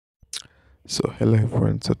So hello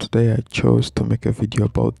everyone, so today I chose to make a video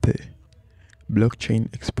about the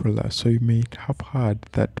blockchain explorer. So you may have heard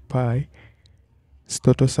that Pi's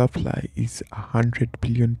total supply is 100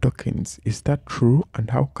 billion tokens. Is that true, and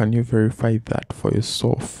how can you verify that for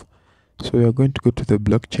yourself? So you're going to go to the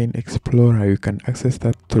blockchain explorer. You can access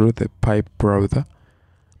that through the Pi browser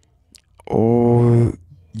or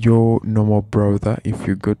your normal browser if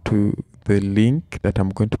you go to the link that I'm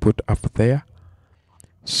going to put up there.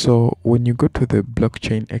 So when you go to the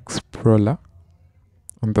blockchain explorer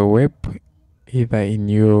on the web, either in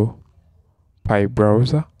your Pi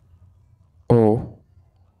browser or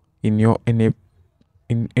in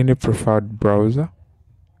any preferred browser,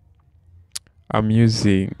 I'm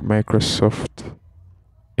using Microsoft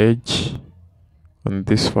Edge on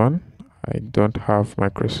this one. I don't have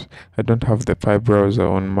the Pi browser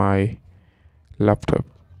on my laptop.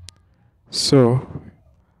 So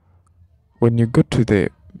when you go to the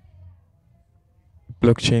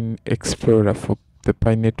blockchain explorer for the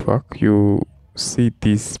Pi network, you see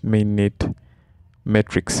these mainnet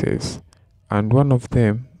matrices, and one of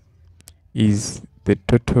them is the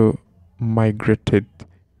total migrated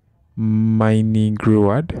mining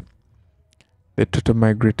reward. The total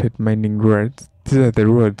migrated mining rewards, these are the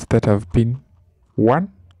rewards that have been,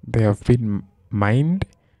 one, they have been mined,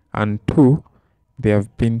 and two, they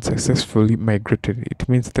have been successfully migrated. It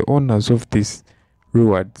means the owners of these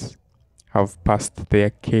rewards have passed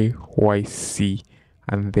their KYC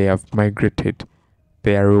and they have migrated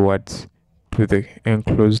their rewards to the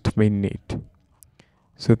enclosed mainnet.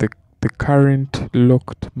 So the current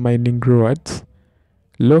locked mining rewards,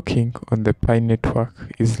 locking on the Pi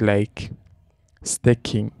network is like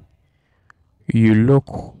staking. You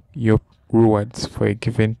lock your rewards for a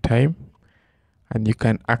given time and you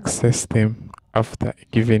can access them after a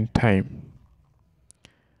given time.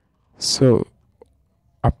 So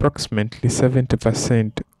approximately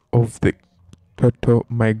 70% of the total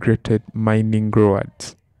migrated mining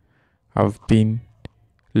rewards have been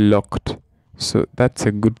locked. So that's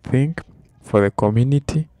a good thing for the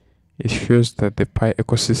community. It shows that the Pi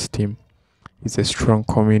ecosystem is a strong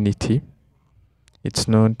community. It's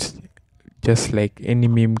not just like any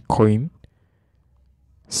meme coin,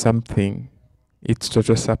 something its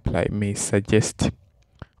total supply may suggest,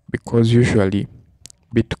 because usually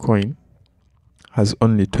Bitcoin has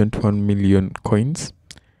only 21 million coins,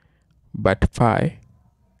 but Pi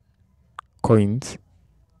coins,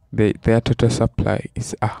 their total supply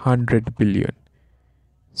is 100 billion.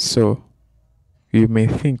 So you may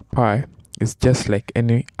think Pi is just like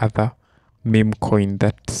any other meme coin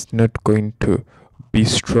that's not going to be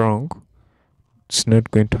strong. It's not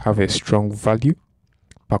going to have a strong value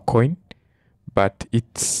per coin, but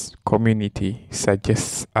its community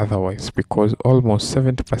suggests otherwise, because almost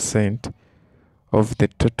 70% of the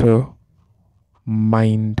total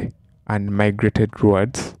mined and migrated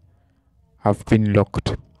rewards have been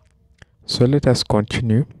locked. So let us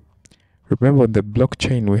continue. Remember, on the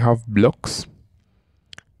blockchain we have blocks.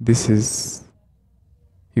 You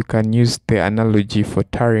can use the analogy for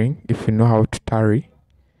tarrying. If you know how to tarry,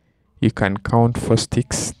 you can count 4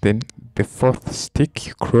 sticks, then the 4th stick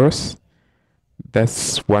you cross,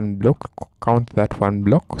 that's one block. Count that one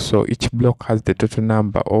block. So each block has the total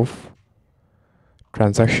number of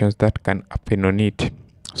transactions that can happen on it.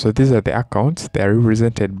 So these are the accounts. They are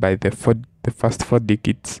represented by the first 4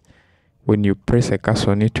 digits. When you press a cursor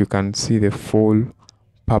on it, you can see the full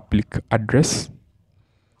public address.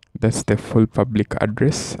 That's the full public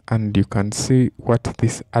address, and you can see what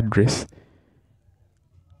this address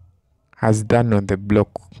has done on the block.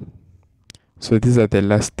 So these are the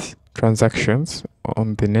last transactions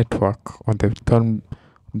on the network, on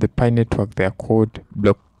the Pi network. They are called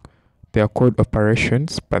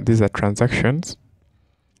operations, but these are transactions,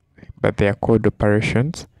 but they are called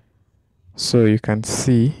operations. So you can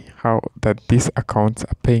see how that these accounts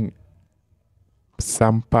are paying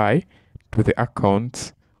some Pi to the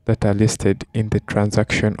accounts that are listed in the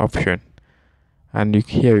transaction option. And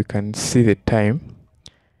here you can see the time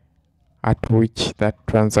at which that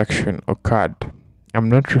transaction occurred. I'm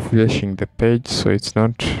not refreshing the page, so it's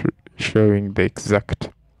not showing the exact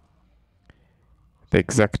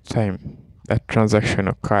time that transaction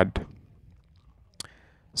occurred.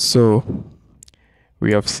 So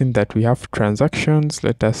we have seen that we have transactions.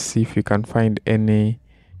 Let us see if we can find any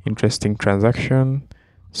interesting transaction.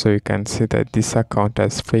 So you can see that this account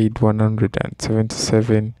has paid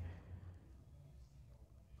 177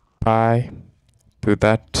 Pi to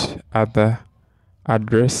that other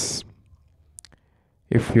address.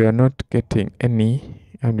 If you are not getting any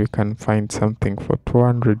and you can find something for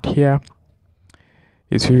 200 here,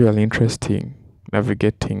 it's really interesting.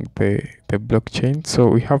 navigating the blockchain. So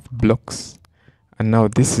we have blocks, and now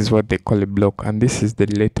this is what they call a block, and this is the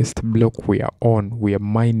latest block we are on. We are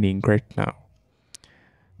mining right now.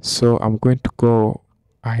 So I'm going to go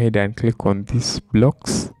ahead and click on these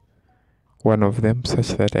blocks, one of them, such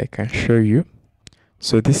that I can show you.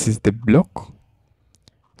 So this is the block.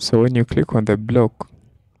 So when you click on the block,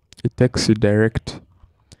 it takes you direct.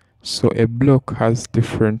 So a block has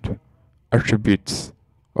different attributes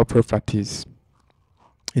or properties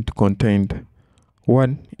it contained.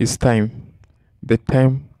 One is time, the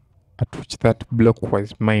time at which that block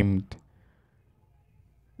was mined.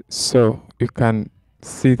 So you can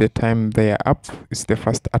see the time they are up is the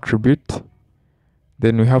first attribute.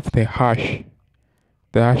 Then we have the hash.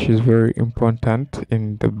 The hash is very important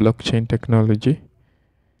in the blockchain technology.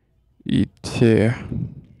 It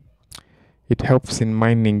helps in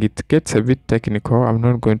mining. It gets a bit technical. I'm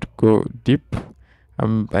not going to go deep.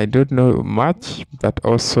 I don't know much, but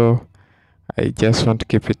also I just want to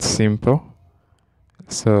keep it simple.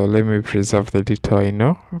 So let me preserve the little I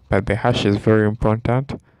know, but the hash is very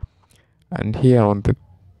important. And here on the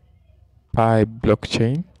Pi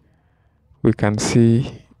blockchain, we can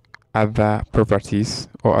see other properties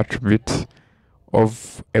or attributes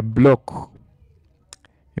of a block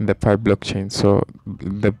in the Pi blockchain. So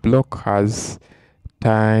the block has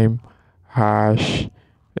time, hash,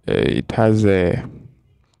 it has a,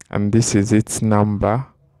 and this is its number.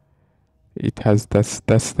 It has that's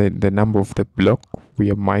the number of the block we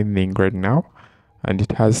are mining right now, and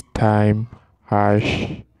it has time,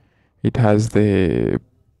 hash, it has the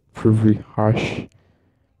privy hash,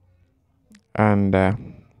 and the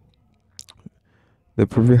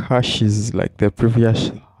privy hash is like the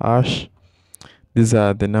previous hash. These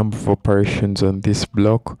are the number of operations on this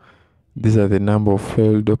block. These are the number of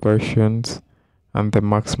failed operations and the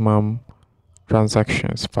maximum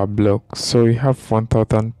transactions per block. So we have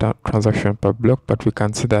 1000 transactions per block, but we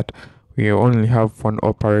can see that we only have one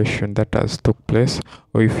operation that has took place.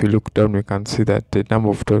 Or if you look down, we can see that the number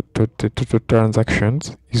of total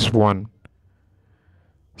transactions is 1.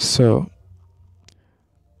 So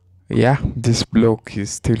yeah, this block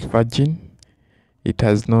is still virgin. It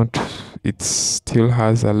still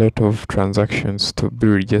has a lot of transactions to be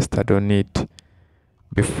registered on it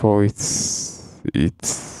before it's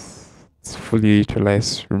fully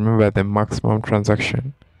utilized. Remember, the maximum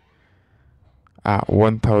transaction are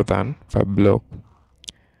 1000 per block.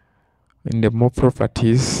 In the more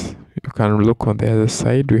properties, you can look on the other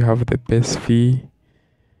side. We have the base fee,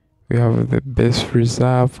 we have the base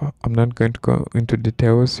reserve. I'm not going to go into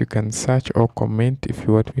details. You can search or comment if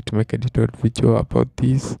you want me to make a detailed video about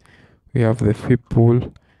this. We have the fee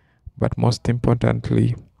pool, but most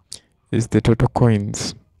importantly is the total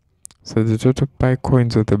coins. So the total Pi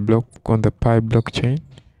coins of the block on the Pi blockchain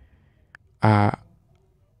are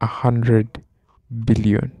 100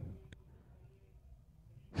 billion.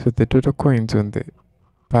 So the total coins on the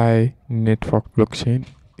Pi network blockchain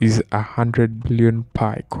is 100 billion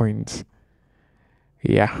Pi coins.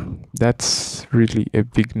 Yeah, that's really a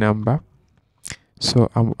big number. So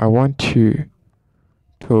I want you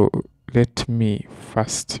to let me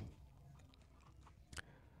first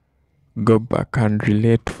go back and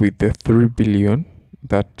relate with the 3 billion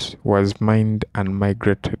that was mined and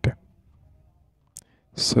migrated.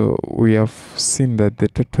 So we have seen that the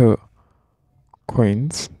total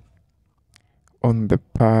coins on the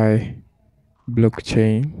Pi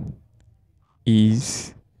blockchain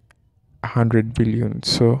is 100 billion.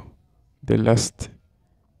 So the last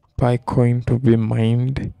Pi coin to be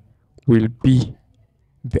mined will be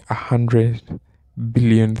the 100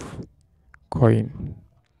 billionth coin.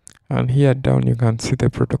 And here down you can see the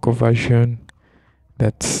protocol version.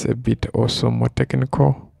 That's a bit also more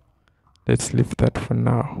technical. Let's leave that for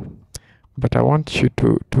now. But I want you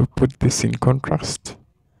to put this in contrast,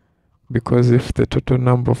 because if the total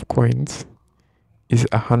number of coins is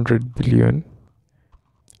 100 billion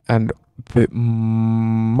and the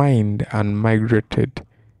mined and migrated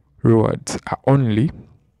rewards are only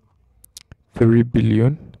 3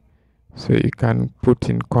 billion, so you can put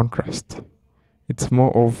in contrast. It's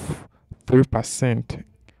more of 3%,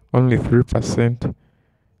 only 3%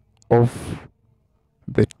 of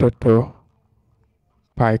the total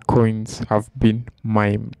Pi coins have been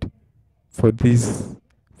mined. For these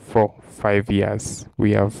 4-5 years,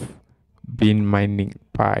 we have been mining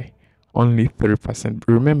Pi, only 3%.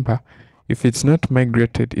 Remember, if it's not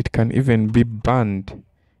migrated, it can even be banned.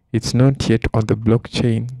 It's not yet on the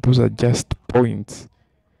blockchain. Those are just points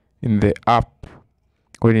in the app.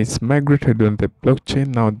 When it's migrated on the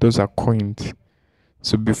blockchain, now those are coins.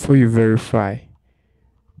 So before you verify,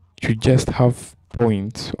 you just have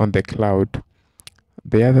points on the cloud.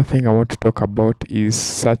 The other thing I want to talk about is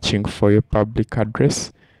searching for your public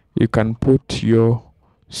address. You can put your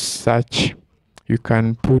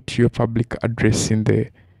public address in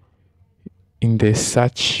the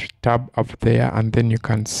search tab up there, and then you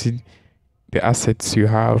can see the assets you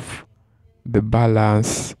have, the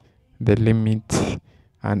balance, the limit,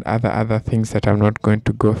 and other things that I'm not going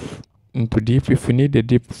to go into deep. If you need a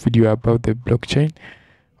deep video about the blockchain,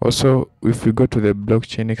 also if you go to the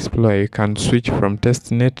blockchain explorer, you can switch from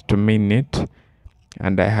testnet to mainnet,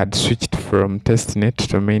 and I had switched from testnet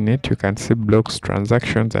to mainnet. You can see blocks,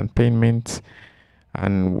 transactions, and payments.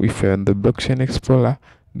 And if you're in the blockchain explorer,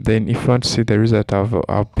 then if you want to see the result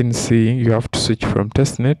I've been seeing, you have to switch from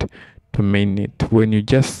testnet to mainnet. When you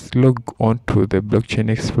just log on to the blockchain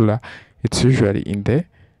explorer, it's usually in the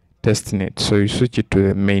testnet, so you switch it to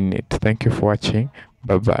the mainnet. Thank you for watching.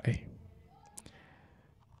 Bye bye.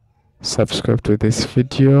 Subscribe to this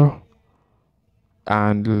video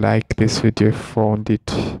and like this video if you found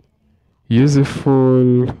it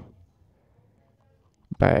useful.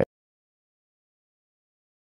 Bye.